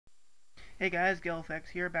Hey guys, GaleFX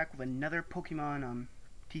here, back with another Pokemon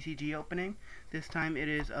TCG opening. This time it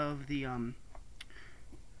is of the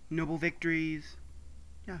Noble Victories,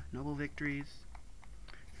 Noble Victories,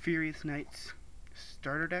 Furious Knights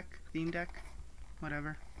starter deck, theme deck,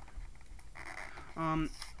 whatever. I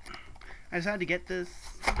decided to get this.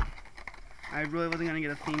 I really wasn't gonna get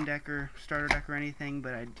a theme deck or starter deck or anything,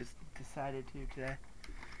 but I just decided to today.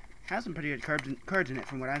 Has some pretty good cards in it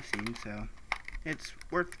from what I've seen, so it's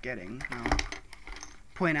worth getting. I'll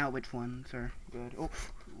point out which ones are good. Oh,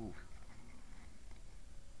 ooh.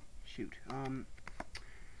 Shoot.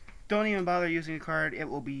 Don't even bother using a card. It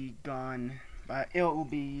will be gone. But it will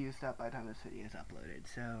be used up by the time this video is uploaded.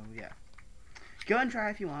 So yeah, go and try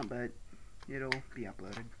if you want, but it'll be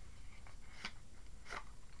uploaded.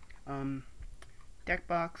 Deck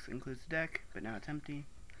box includes the deck, but now it's empty.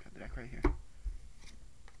 Got the deck right here.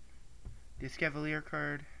 The Escavalier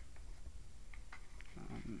card.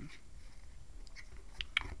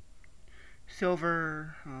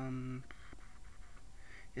 Silver,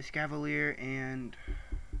 Escavalier, and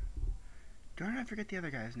darn, I forget the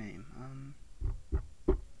other guy's name.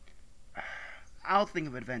 I'll think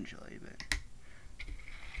of it eventually, but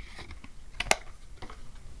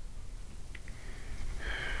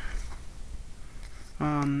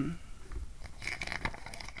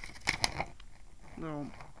little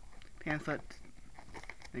pamphlet,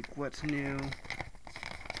 like what's new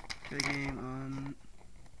to the game.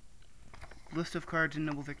 List of cards in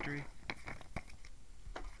Noble Victory.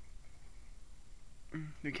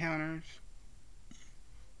 The counters.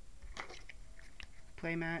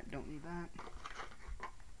 Playmat, don't need that.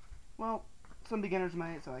 Well, some beginners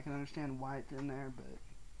might, so I can understand why it's in there, but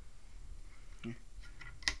yeah.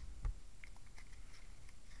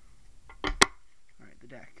 Alright, the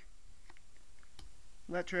deck.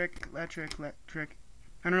 Electric.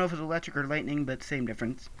 I don't know if it's electric or lightning, but same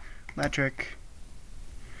difference. Electric.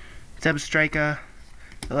 Zebstrika,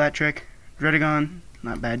 Electric, Dredigon,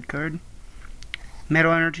 not bad card.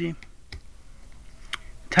 Metal Energy,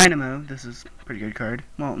 Dynamo, this is a pretty good card.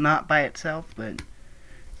 Well, not by itself, but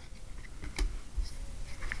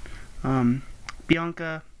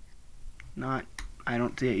Bianca, I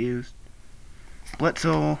don't see it used.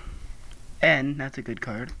 Blitzel, N, that's a good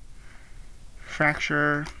card.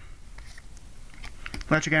 Fracture,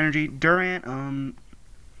 Electric Energy, Durant,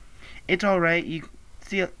 it's alright. You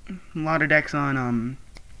see a lot of decks on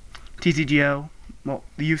TCGO. Well,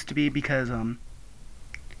 they used to be, because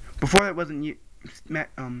before it wasn't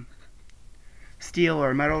steel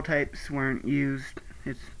or metal types weren't used.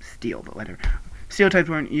 It's steel, but whatever. Steel types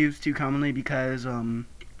weren't used too commonly because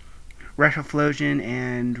Reshaflosion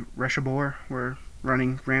and Reshabor were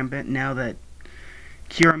running rampant. Now that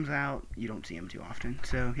Kyurem's out, you don't see them too often.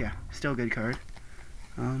 So yeah, still a good card.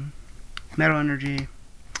 Metal Energy,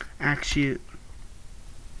 Axew,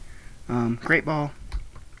 Great Ball,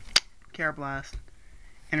 Carablast,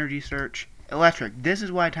 Energy Search, Electric. This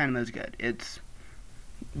is why Dynamo's good. It's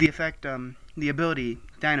the effect, the ability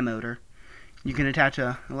Dynamotor. You can attach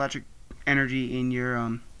a electric energy in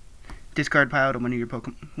your discard pile to one of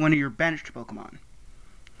your benched Pokemon.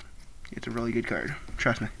 It's a really good card.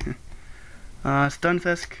 Trust me.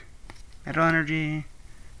 Stunfisk, Metal Energy,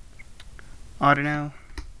 Audino,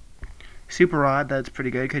 Super Rod. That's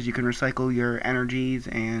pretty good because you can recycle your energies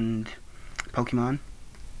and Pokemon.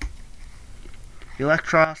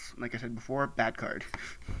 Electros, like I said before, bad card.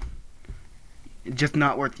 Just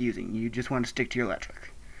not worth using. You just want to stick to your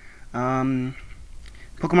electric.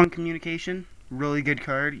 Pokemon Communication, really good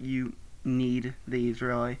card. You need these,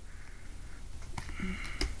 really.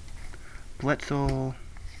 Blitzel,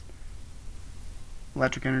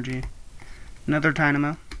 Electric Energy, another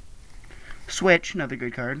Dynamo. Switch, another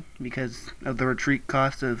good card because of the retreat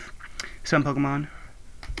cost of some Pokemon.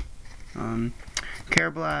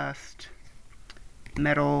 Carablast,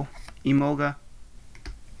 Metal, Emolga,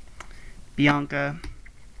 Bianca,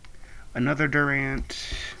 another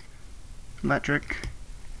Durant, Electric,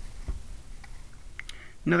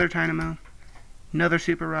 another Dynamo, another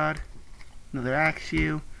Super Rod, another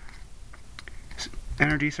Axew,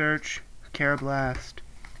 Energy Search, Carablast,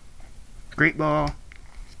 Great Ball,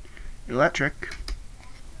 Electric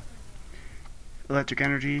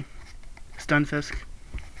Energy, Stunfisk,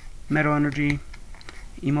 Metal Energy,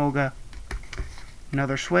 Emolga,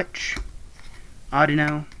 another Switch,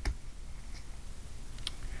 Audino,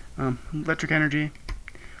 Electric Energy,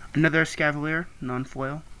 another Escavalier,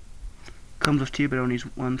 non-foil. Comes with two, but only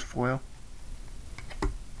one's foil.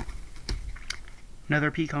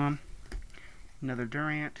 Another Pecan, another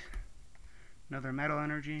Durant, another Metal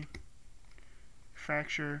Energy,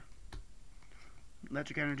 Fracture,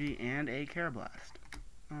 Electric Energy, and a Carablast.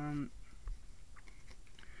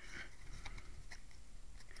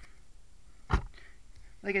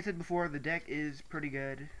 like I said before, the deck is pretty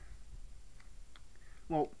good.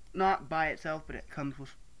 Well, not by itself, but it comes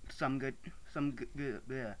with some good,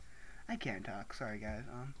 bleh. I can't talk. Sorry, guys.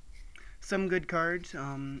 Some good cards.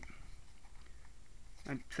 I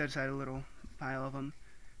set aside a little pile of them.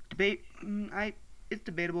 It's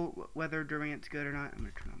debatable whether Durant's good or not. I'm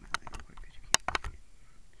gonna turn on my light real quick because you can't see it.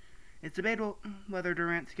 It's debatable whether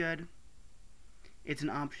Durant's good. It's an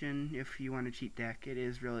option if you want a cheap deck. It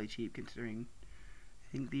is really cheap considering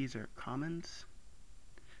I think these are commons.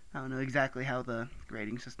 I don't know exactly how the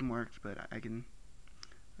rating system works, but I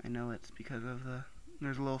know it's because of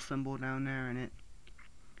there's a little symbol down there, and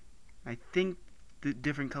I think the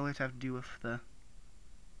different colors have to do with the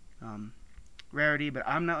rarity, but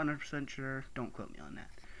I'm not 100% sure. Don't quote me on that.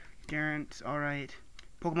 Garant's alright.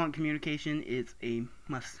 Pokemon communication is a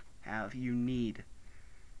must-have. You need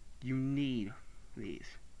these.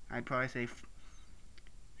 I'd probably say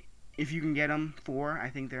if you can get them, 4. I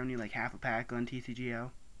think they're only like half a pack on TCGO.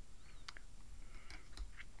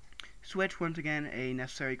 Switch, once again, a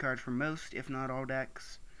necessary card for most, if not all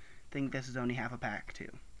decks. I think this is only half a pack too.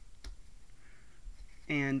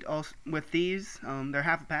 And also with these, they're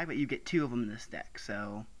half a pack, but you get 2 of them in this deck.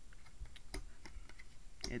 So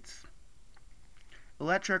it's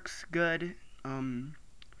Electric's good.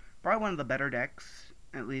 Probably one of the better decks,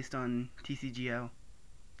 at least on TCGO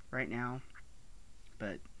right now.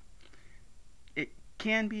 But it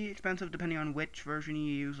can be expensive depending on which version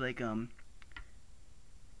you use. Like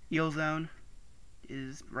Eel Zone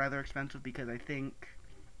is rather expensive because I think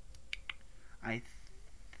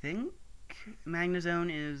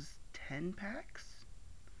Magnezone is 10 packs.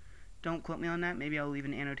 Don't quote me on that. Maybe I'll leave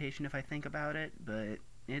an annotation if I think about it, but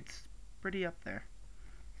it's pretty up there.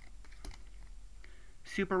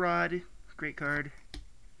 Super Rod, great card.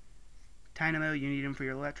 Dynamo, you need him for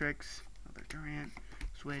your electrics. Another Durant.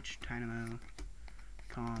 Switch, Dynamo,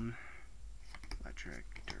 Calm, Electric,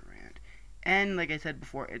 Durant. And like I said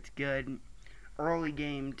before, it's good early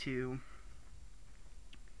game to,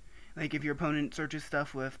 like, if your opponent searches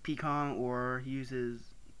stuff with PCOM or uses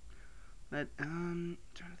that, I'm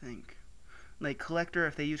trying to think, like Collector.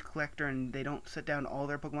 If they use Collector and they don't set down all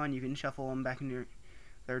their Pokemon, you can shuffle them back into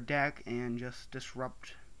their deck and just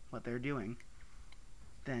disrupt what they're doing.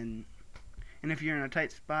 And if you're in a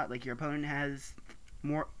tight spot, like your opponent has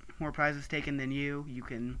more prizes taken than you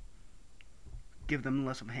can give them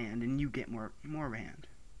less of a hand, and you get more of a hand.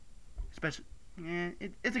 Especially,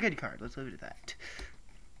 it's a good card. Let's leave it at that.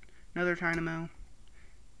 Another Dynamo,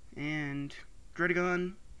 and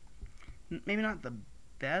Druddigon. Maybe not the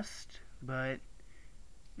best, but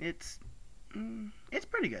it's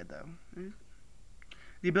pretty good though.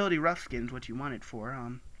 The ability Rough Skin's what you want it for.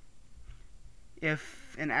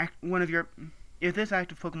 If this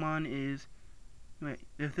active Pokemon is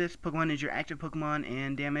if this Pokemon is your active Pokemon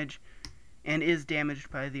and is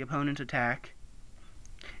damaged by the opponent's attack,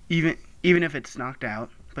 even if it's knocked out,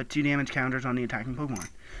 put 2 damage counters on the attacking Pokemon.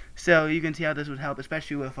 So you can see how this would help,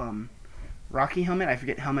 especially with Rocky Helmet. I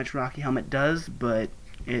forget how much Rocky Helmet does, but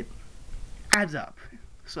it adds up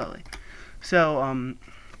slowly. So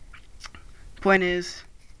point is,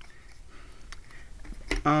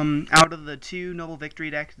 out of the 2 Noble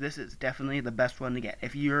Victory decks, this is definitely the best one to get.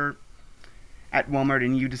 If you're at Walmart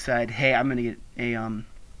and you decide, hey, I'm gonna get a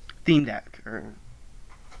theme deck, or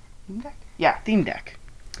theme deck,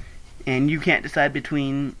 and you can't decide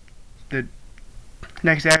between the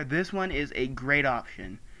decks there, this one is a great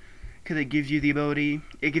option because it gives you the ability.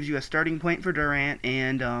 It gives you a starting point for Durant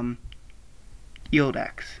and Eel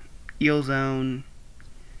decks, Eel Zone,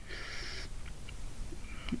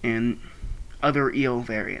 and other Eel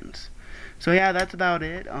variants. So yeah, that's about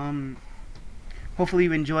it. Hopefully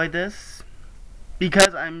you enjoyed this.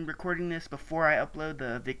 Because I'm recording this before I upload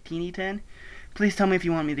the Victini 10, please tell me if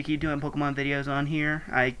you want me to keep doing Pokemon videos on here.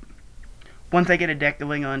 Once I get a deck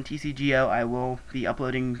going on TCGO, I will be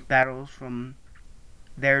uploading battles from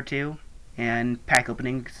there too, and pack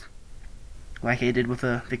openings like I did with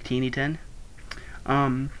the Victini 10.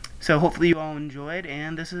 So hopefully you all enjoyed,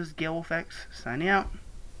 and this is GaleFX signing out.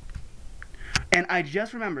 And I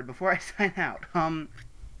just remembered before I sign out,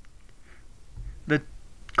 the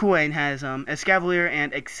coin has Escavalier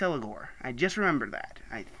and Exceligor. I just remembered that.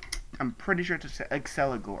 I'm pretty sure it's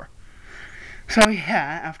Exceligor. So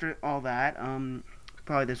yeah, after all that,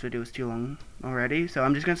 probably this video is too long already, so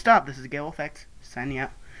I'm just gonna stop. This is GaleFX signing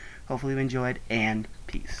out. Hopefully you enjoyed, and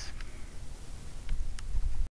peace.